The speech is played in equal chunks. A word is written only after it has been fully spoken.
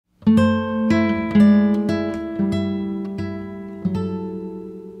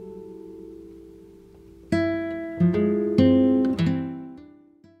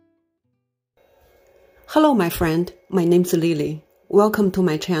Hello, my friend. My name's Lily. Welcome to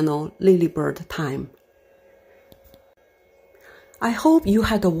my channel, Lily Bird Time. I hope you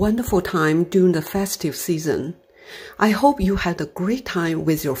had a wonderful time during the festive season. I hope you had a great time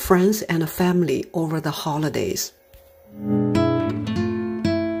with your friends and family over the holidays.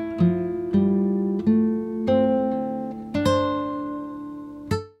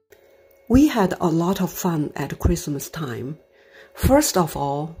 We had a lot of fun at Christmas time. First of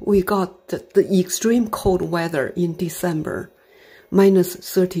all, we got the extreme cold weather in December, minus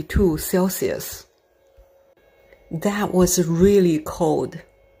 32 Celsius. That was really cold.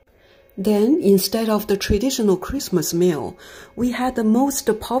 Then, instead of the traditional Christmas meal, we had the most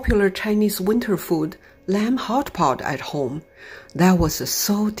popular Chinese winter food, lamb hot pot at home. That was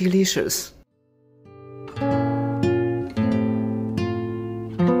so delicious.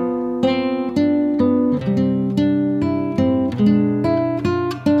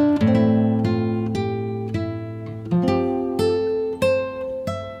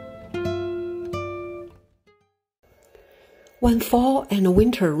 When fall and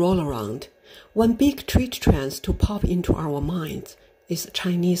winter roll around, one big treat trend to pop into our minds is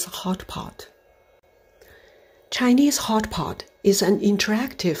Chinese hot pot. Chinese hot pot is an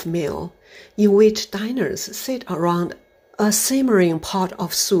interactive meal in which diners sit around a simmering pot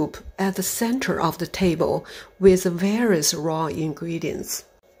of soup at the center of the table with various raw ingredients.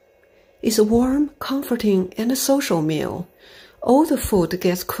 It's a warm, comforting, and a social meal. All the food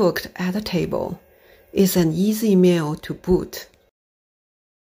gets cooked at the table. It's an easy meal to boot.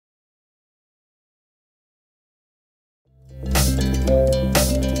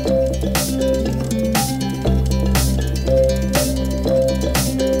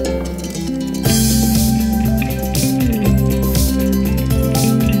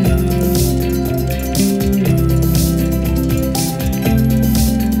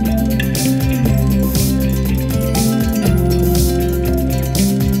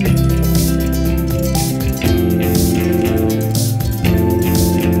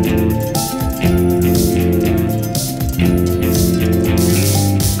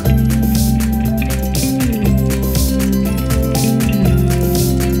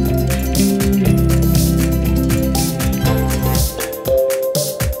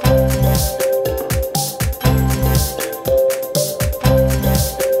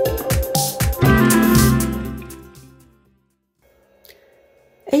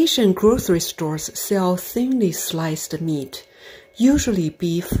 Asian grocery stores sell thinly sliced meat, usually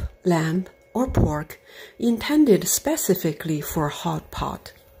beef, lamb, or pork, intended specifically for hot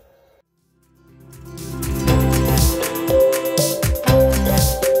pot.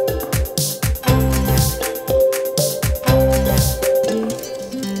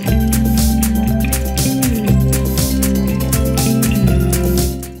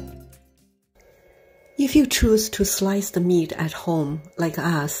 If you choose to slice the meat at home, like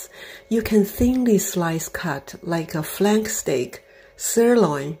us, you can thinly slice cut like a flank steak,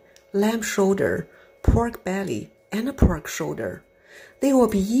 sirloin, lamb shoulder, pork belly, and a pork shoulder. They will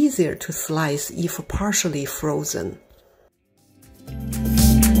be easier to slice if partially frozen.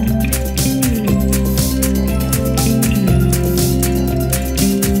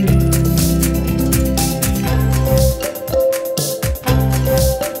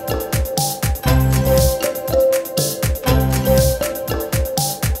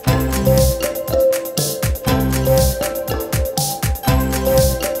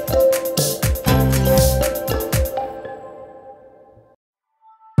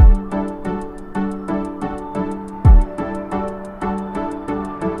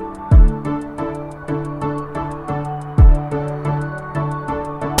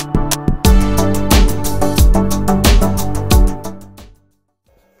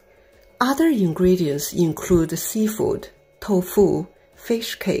 Other ingredients include seafood, tofu,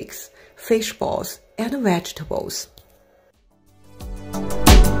 fish cakes, fish balls, and vegetables.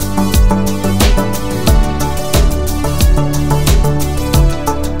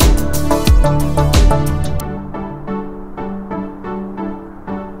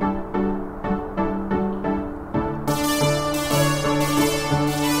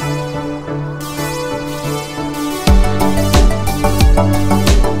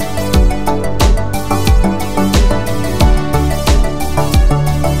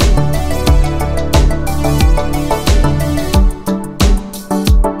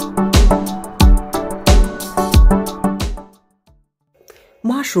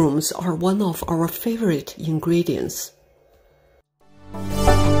 Mushrooms are one of our favorite ingredients.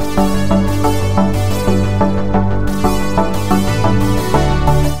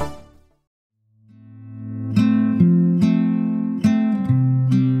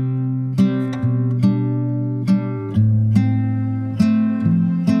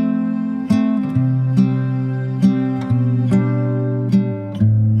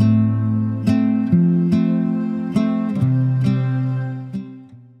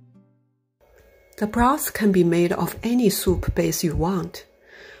 The broth can be made of any soup base you want.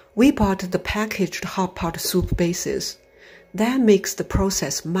 We bought the packaged hot pot soup bases. That makes the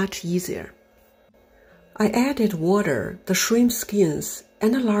process much easier. I added water, the shrimp skins,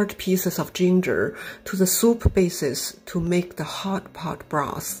 and large pieces of ginger to the soup bases to make the hot pot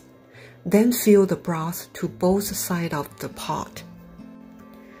broth. Then fill the broth to both sides of the pot.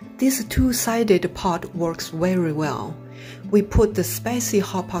 This two-sided pot works very well. We put the spicy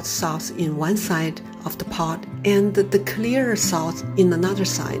hot pot sauce in one side of the pot and the clear sauce in another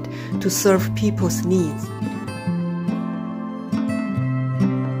side to serve people's needs.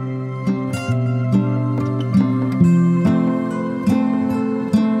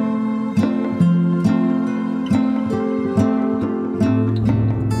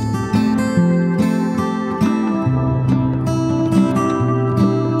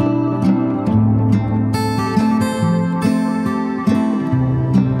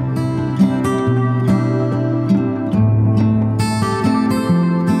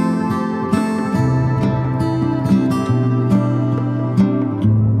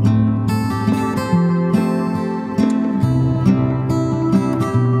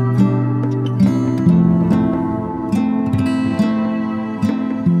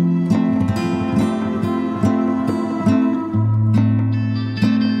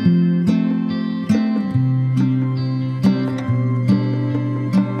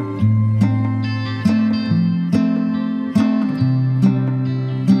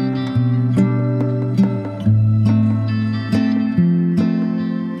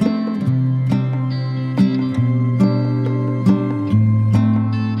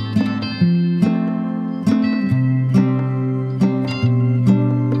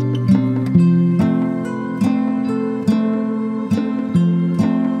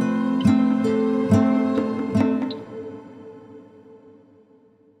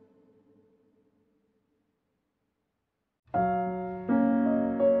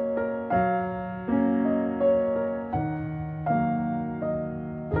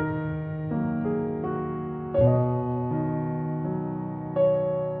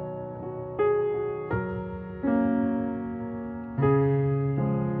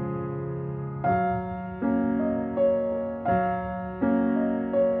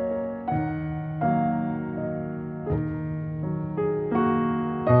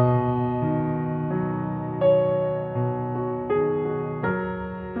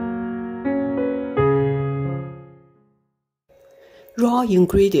 Raw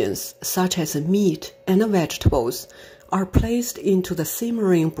ingredients such as meat and vegetables are placed into the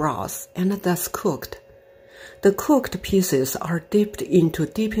simmering broth and thus cooked. The cooked pieces are dipped into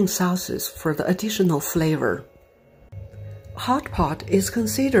dipping sauces for the additional flavor. Hot pot is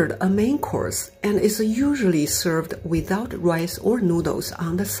considered a main course and is usually served without rice or noodles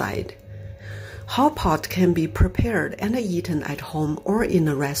on the side. Hot pot can be prepared and eaten at home or in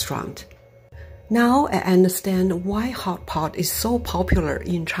a restaurant. Now I understand why hot pot is so popular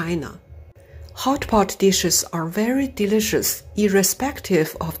in China. Hot pot dishes are very delicious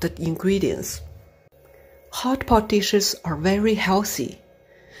irrespective of the ingredients. Hot pot dishes are very healthy.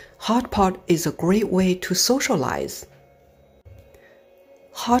 Hot pot is a great way to socialize.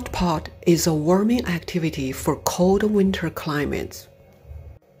 Hot pot is a warming activity for cold winter climates.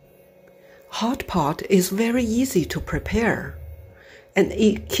 Hot pot is very easy to prepare, and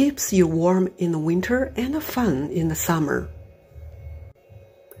it keeps you warm in the winter and fun in the summer.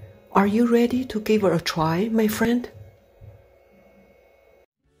 Are you ready to give it a try, my friend?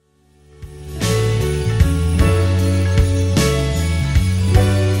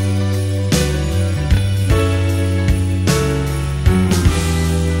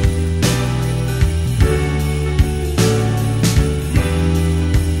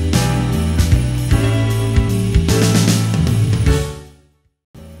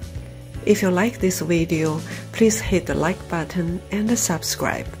 If you like this video, please hit the like button and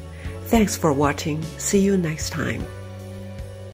subscribe. Thanks for watching. See you next time.